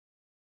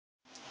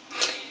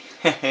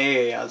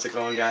Hey, how's it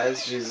going,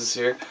 guys? Jesus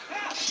here.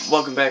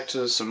 Welcome back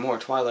to some more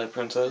Twilight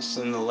Princess.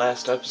 In the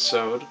last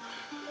episode,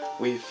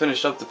 we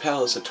finished up the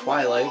palace at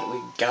Twilight. We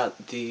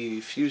got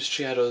the fused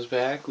shadows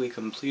back. We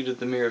completed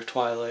the Mirror of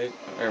Twilight.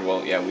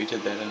 Well, yeah, we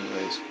did that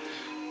anyways.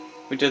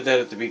 We did that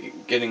at the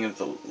beginning of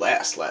the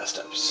last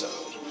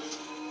episode.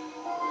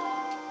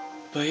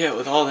 But yeah,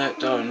 with all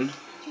that done,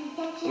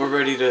 we're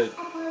ready to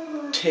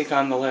take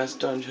on the last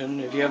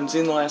dungeon. If you haven't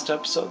seen the last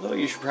episode, though,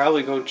 you should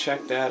probably go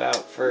check that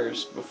out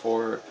first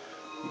before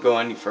you go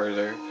any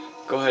further.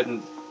 Go ahead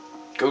and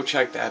go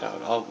check that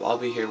out. I'll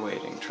be here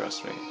waiting,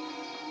 trust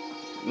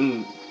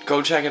me.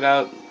 Go check it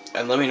out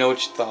and let me know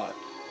what you thought.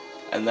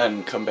 And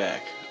then come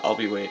back. I'll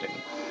be waiting.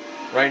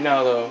 Right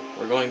now, though,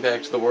 we're going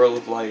back to the World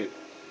of Light.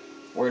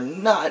 We're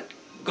not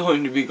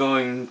going to be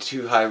going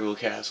to Hyrule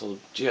Castle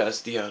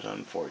just yet,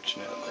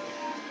 unfortunately.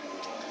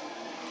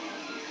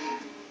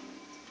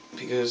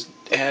 Because,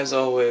 as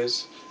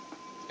always,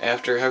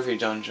 after every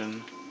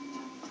dungeon,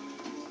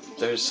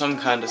 there's some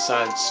kind of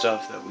side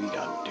stuff that we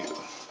gotta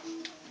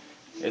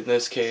do. In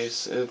this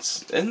case,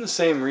 it's in the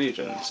same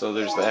region, so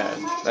there's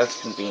that.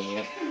 That's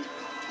convenient.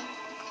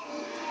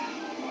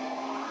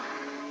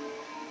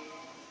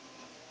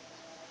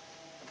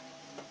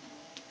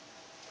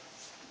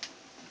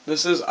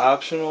 This is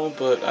optional,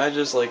 but I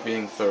just like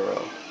being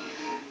thorough.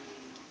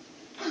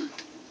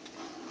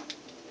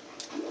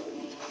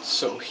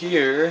 So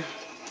here...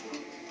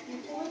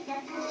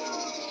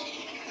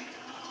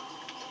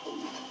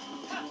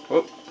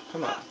 Oh,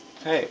 come on.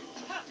 Hey,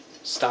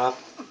 stop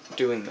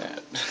doing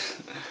that.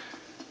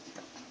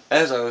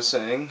 As I was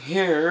saying,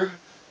 here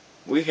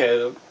we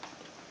have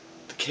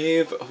the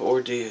Cave of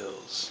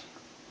Ordeals.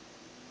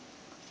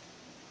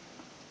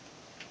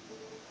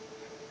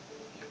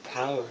 Your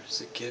power is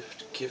a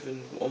gift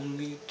given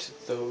only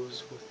to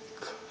those with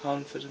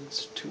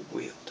confidence to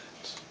wield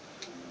it.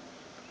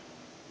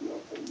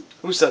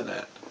 Who said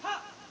that?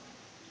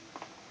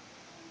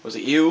 Was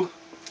it you?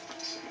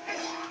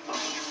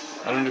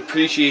 I don't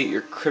appreciate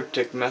your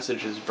cryptic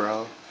messages,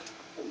 bro.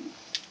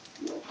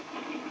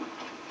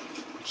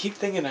 I keep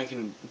thinking I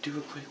can do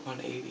a quick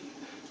 180,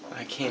 but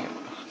I can't.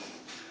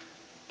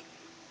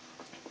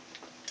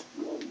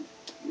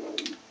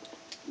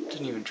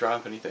 Didn't even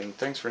drop anything.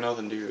 Thanks for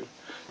nothing, dude.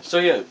 So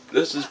yeah,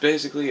 this is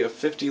basically a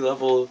 50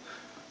 level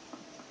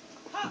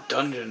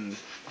dungeon.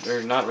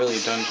 Or not really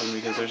a dungeon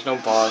because there's no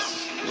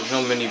boss, there's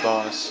no mini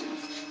boss,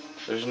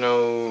 there's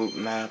no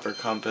map or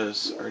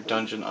compass or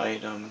dungeon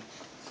item.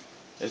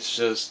 It's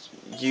just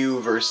you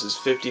versus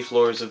 50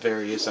 floors of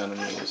various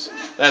enemies.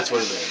 That's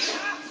what it is.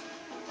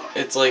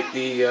 It's like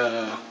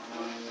the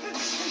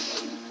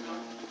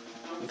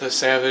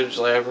Savage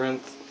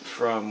Labyrinth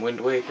from Wind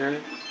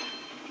Waker,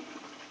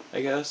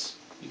 I guess.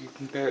 You could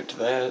compare it to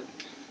that.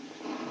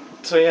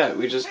 So yeah,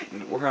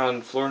 we're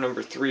on floor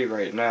number 3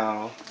 right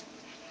now.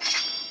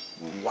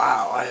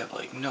 Wow, I have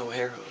like no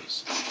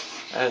arrows.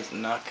 That is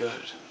not good.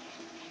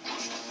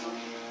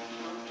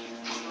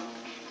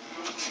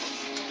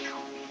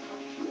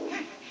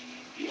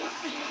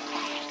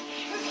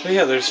 But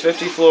yeah, there's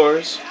 50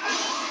 floors.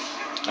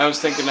 I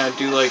was thinking I'd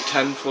do like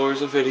 10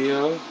 floors of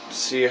video to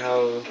see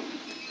how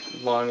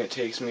long it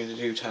takes me to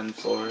do 10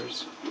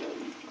 floors.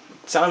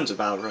 It sounds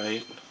about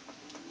right.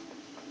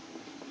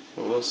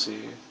 But we'll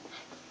see.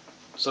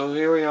 So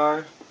here we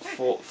are,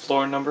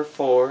 floor number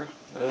 4.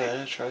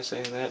 Try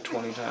saying that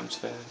 20 times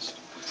fast.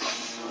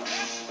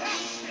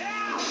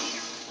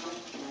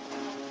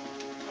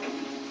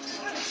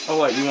 Oh,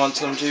 what, you want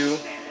some too?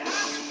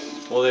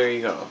 Well, there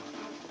you go.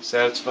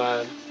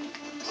 Satisfied?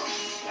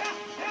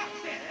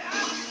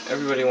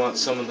 Everybody wants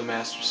some of the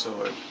Master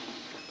Sword,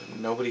 but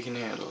nobody can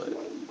handle it.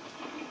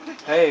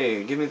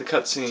 Hey, give me the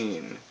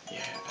cutscene.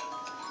 Yeah.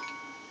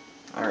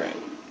 Alright,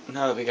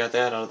 now that we got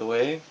that out of the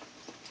way.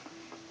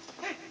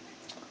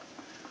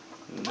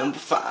 Number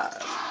 5.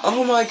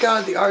 Oh my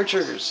god, the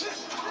archers!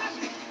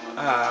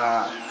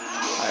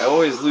 I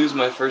always lose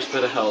my first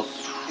bit of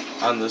health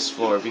on this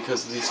floor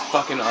because of these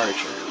fucking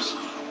archers.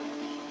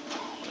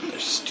 And their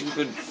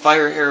stupid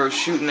fire arrow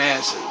shooting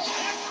asses.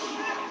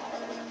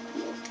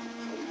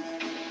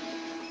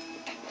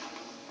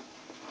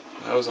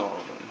 That was all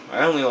of them.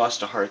 I only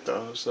lost a heart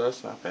though, so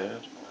that's not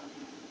bad.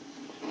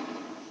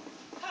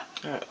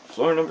 Alright,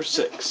 floor number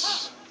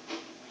 6.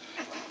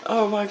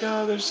 Oh my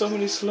god, there's so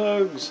many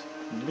slugs!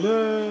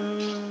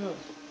 Blah!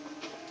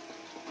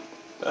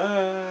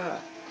 Ah!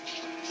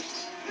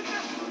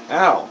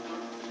 Ow!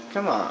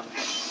 Come on.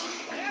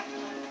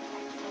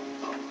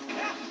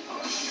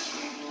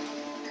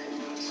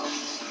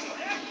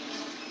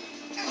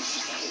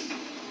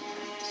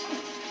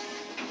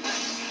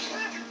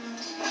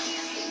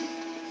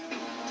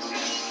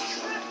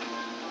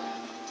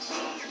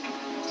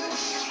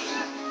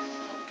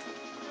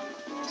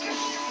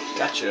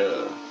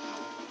 Gotcha.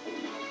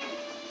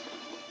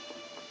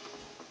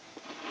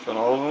 Got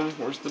all of them?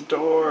 Where's the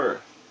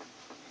door?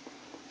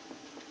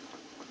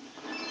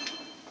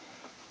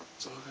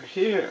 It's over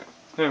here.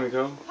 There we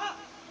go.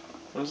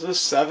 What is this,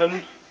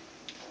 7?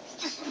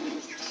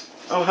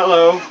 Oh,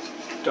 hello.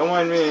 Don't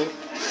mind me.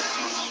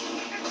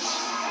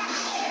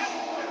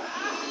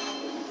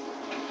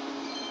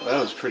 That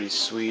was pretty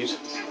sweet.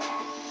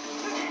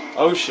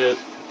 Oh shit.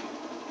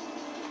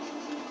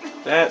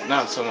 That,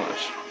 not so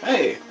much.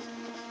 Hey!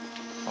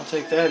 I'll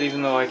take that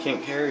even though I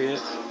can't carry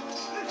it.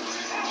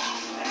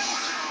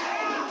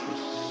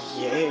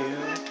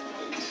 Yeah.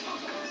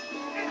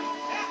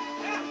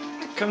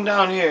 Come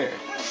down here.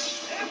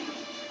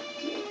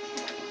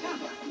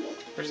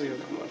 Where's the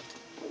other one?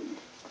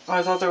 Oh,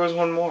 I thought there was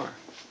one more.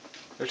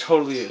 There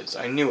totally is.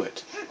 I knew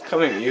it. Come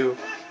here, you.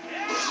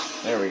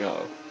 There we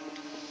go.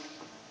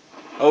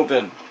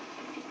 Open.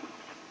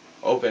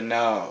 Open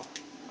now.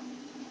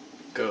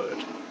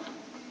 Good.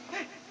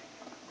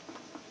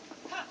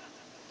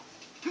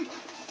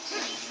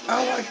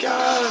 Oh my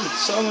god!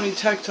 So many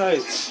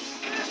Tektites.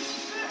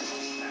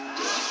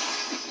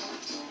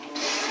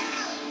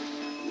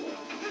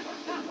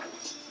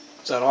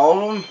 Is that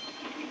all of them?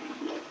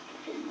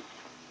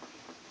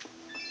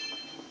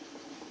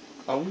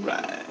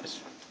 Alright. Is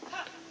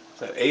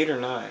that 8 or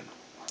 9?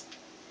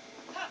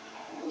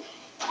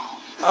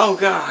 Oh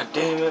god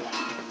damn it.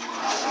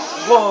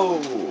 Whoa!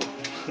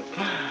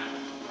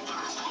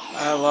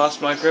 I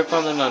lost my grip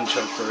on the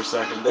nunchuck for a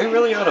second. They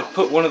really ought to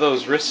put one of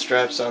those wrist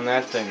straps on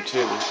that thing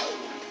too.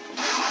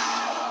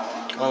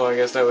 Oh, I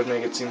guess that would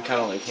make it seem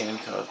kind of like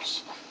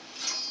handcuffs.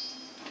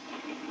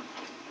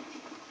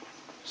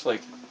 It's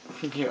like,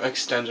 you know,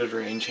 extended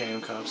range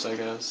handcuffs, I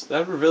guess.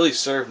 That would really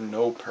serve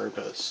no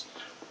purpose.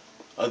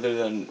 Other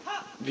than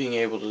being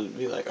able to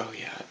be like, oh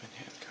yeah, I'm in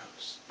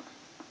handcuffs.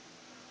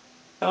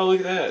 Oh,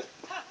 look at that.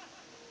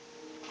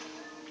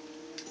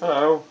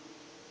 Uh-oh.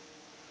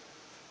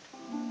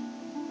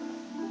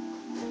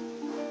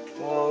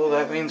 Well,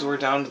 that means we're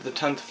down to the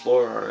 10th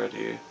floor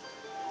already.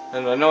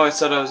 And I know I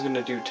said I was going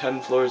to do 10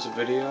 floors of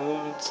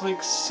video. It's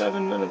like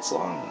 7 minutes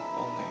long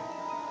only.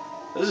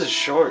 This is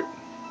short.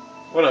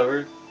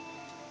 Whatever.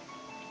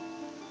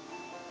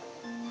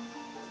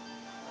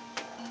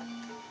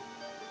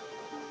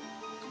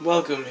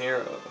 Welcome,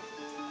 hero,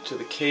 to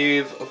the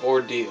Cave of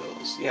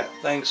Ordeals. Yeah,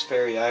 thanks,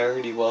 Fairy. I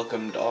already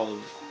welcomed all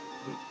of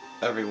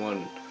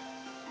everyone,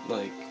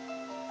 like,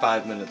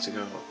 5 minutes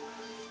ago.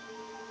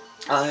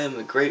 I am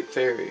the Great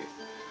Fairy.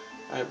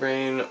 I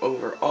reign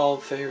over all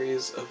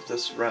fairies of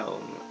this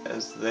realm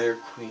as their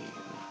queen.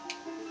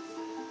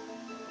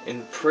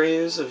 In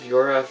praise of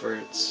your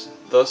efforts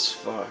thus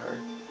far,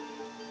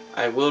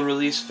 I will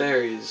release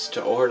fairies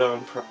to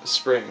Ordeal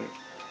Spring.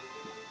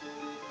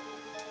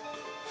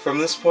 From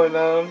this point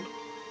on,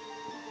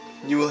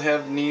 you will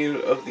have need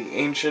of the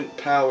ancient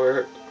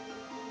power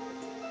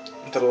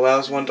that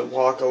allows one to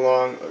walk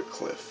along a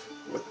cliff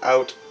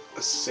without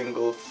a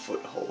single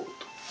foothold.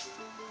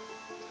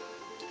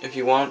 If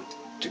you want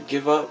to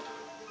give up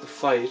the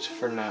fight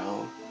for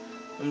now,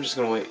 I'm just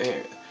gonna wait.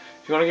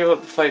 If you want to give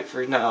up the fight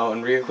for now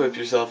and re-equip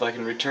yourself, I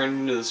can return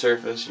you to the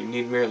surface. You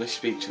need merely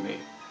speak to me.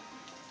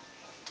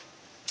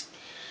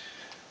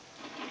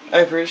 I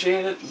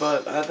appreciate it,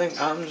 but I think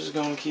I'm just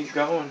gonna keep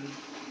going.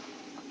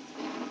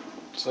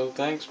 So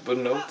thanks, but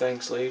no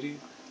thanks, lady.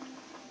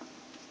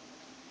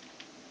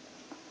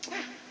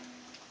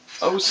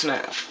 Oh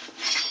snap.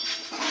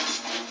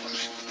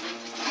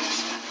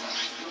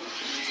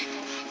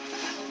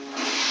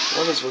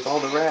 What is with all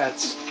the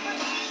rats?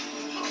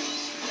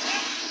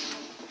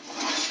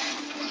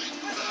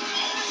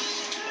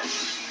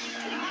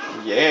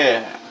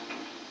 Yeah.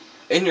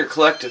 In your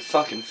collective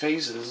fucking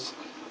faces.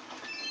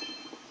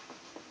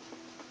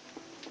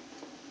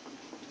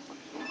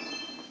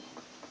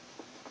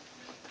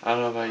 I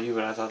don't know about you,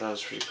 but I thought that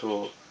was pretty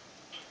cool.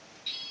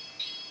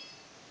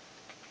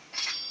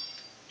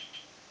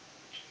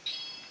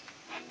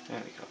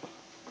 There we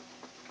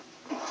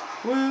go.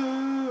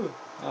 Woo!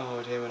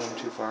 Oh, damn it, I'm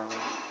too far away.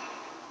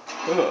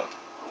 Ugh.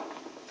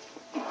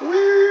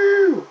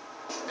 Woo!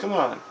 Come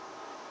on.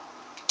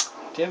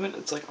 Damn it,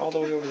 it's like all the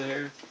way over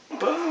there.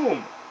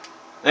 Boom!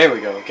 There we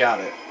go, got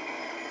it.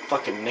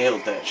 Fucking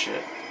nailed that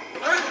shit.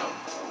 Bam!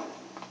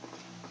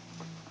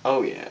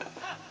 Oh yeah.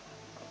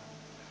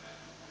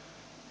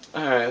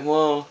 Alright,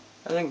 well,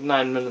 I think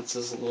 9 minutes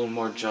is a little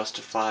more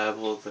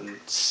justifiable than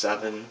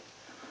 7.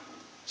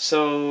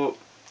 So,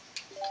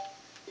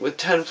 with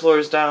 10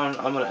 floors down,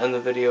 I'm going to end the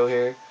video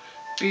here.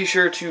 Be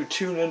sure to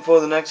tune in for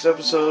the next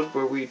episode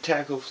where we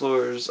tackle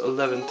floors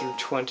 11 through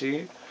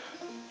 20.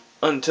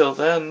 Until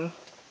then,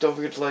 don't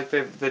forget to like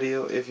favorite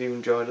video if you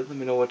enjoyed it. Let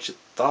me know what you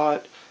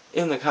thought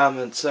in the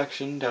comments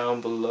section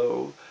down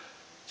below.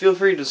 Feel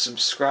free to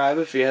subscribe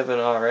if you haven't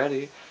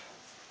already.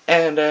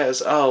 And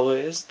as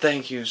always,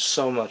 thank you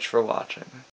so much for watching.